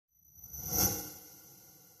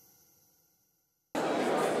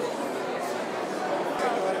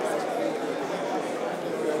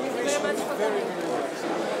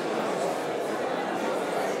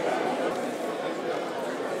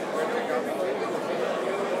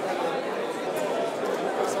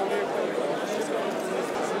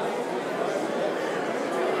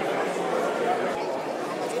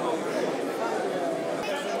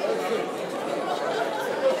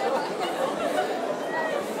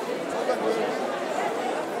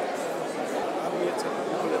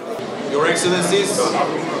Your Excellencies, the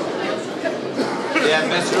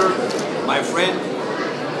Ambassador, my friend,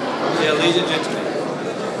 ladies and gentlemen.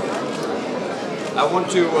 I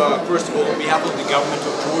want to, first of all, on behalf of the government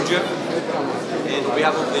of Georgia and on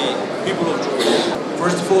behalf of the people of Georgia,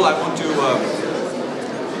 first of all, I want to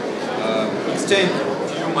extend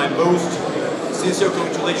to you my most sincere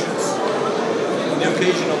congratulations on the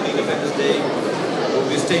occasion of the Independence Day of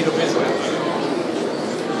the State of Israel.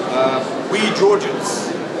 We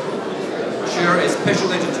Georgians share a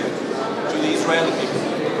special attitude to the Israeli people,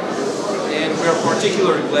 and we are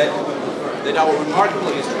particularly glad that our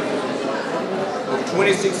remarkable history of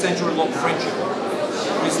 26th century long friendship,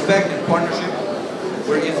 respect and partnership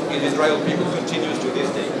with Israeli people continues to this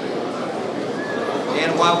day.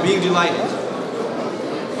 And while being delighted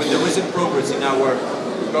with the recent progress in our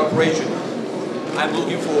cooperation, I'm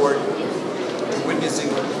looking forward to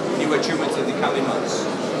witnessing new achievements in the coming months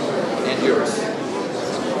and years.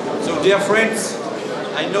 So dear friends,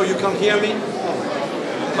 I know you can't hear me,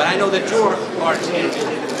 but I know that your heart is,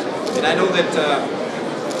 and I know that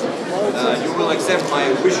you will accept my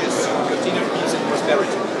wishes for continued peace and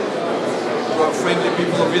prosperity to our friendly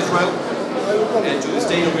people of Israel and to the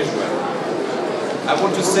State of Israel. I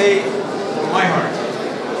want to say from my heart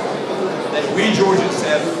that we Georgians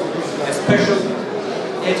have a special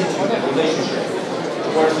attitude and relationship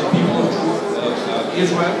towards the people of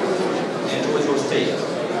Israel and towards your state.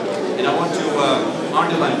 And I want to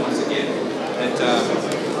underline once again that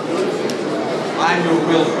I'm your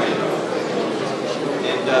real friend.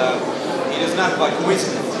 And it is not by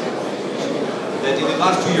coincidence that in the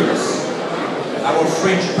last 2 years, our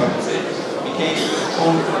friendship, I would say, became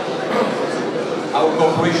stronger. Our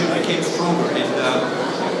cooperation became stronger. And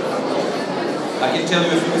I can tell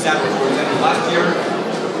you a few examples. For example, last year,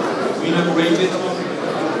 we inaugurated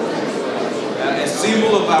a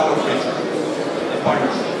symbol of our friendship and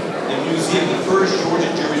partnership, the museum, the first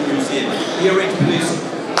Georgian Jewish museum here in Tbilisi.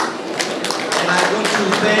 And I want to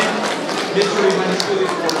thank Mr. Ivaniashvili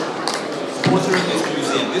for sponsoring this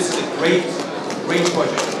museum. This is a great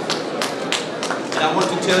project. And I want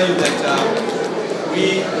to tell you that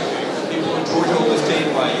we, people in Georgia, always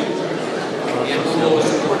stand by you and will always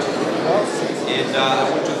support you. And I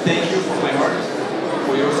want to thank you from my heart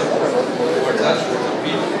for your support towards us, towards our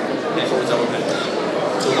people, and towards our country.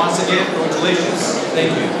 So once again, congratulations.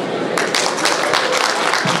 Thank you.